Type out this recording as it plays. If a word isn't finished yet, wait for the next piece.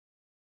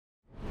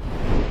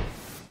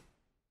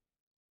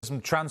Some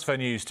transfer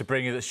news to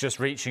bring you that's just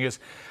reaching us,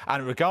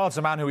 and it regards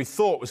a man who we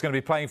thought was going to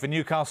be playing for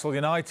Newcastle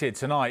United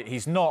tonight.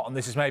 He's not, and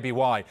this is maybe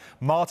why.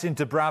 Martin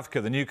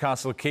Dubravka, the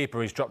Newcastle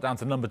keeper, he's dropped down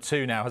to number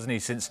 2 now, hasn't he,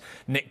 since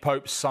Nick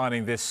Pope's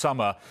signing this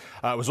summer.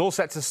 Was all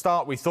set to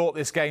start, we thought,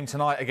 this game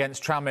tonight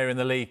against Tranmere in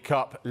the League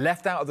Cup.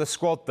 Left out of the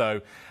squad,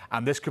 though,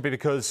 and this could be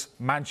because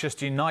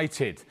Manchester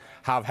United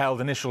have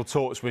held initial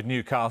talks with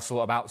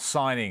Newcastle about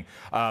signing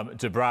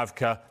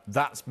Dubravka.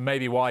 That's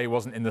maybe why he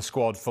wasn't in the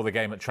squad for the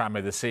game at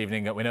Tranmere this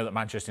evening. We know that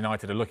Manchester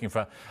United are looking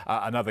for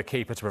another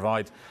keeper to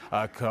provide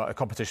a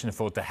competition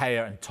for De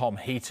Gea and Tom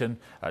Heaton.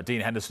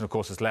 Dean Henderson, of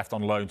course, has left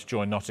on loan to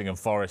join Nottingham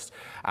Forest.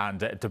 And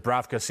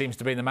Dubravka seems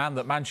to be the man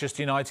that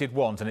Manchester United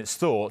want, and it's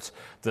thought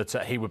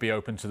that he would be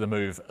open to the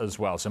move as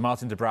well. So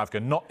Martin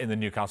Dubravka not in the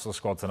Newcastle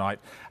squad tonight,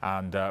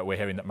 and we're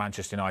hearing that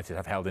Manchester United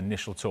have held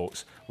initial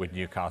talks with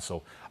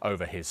Newcastle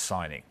over his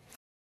signing.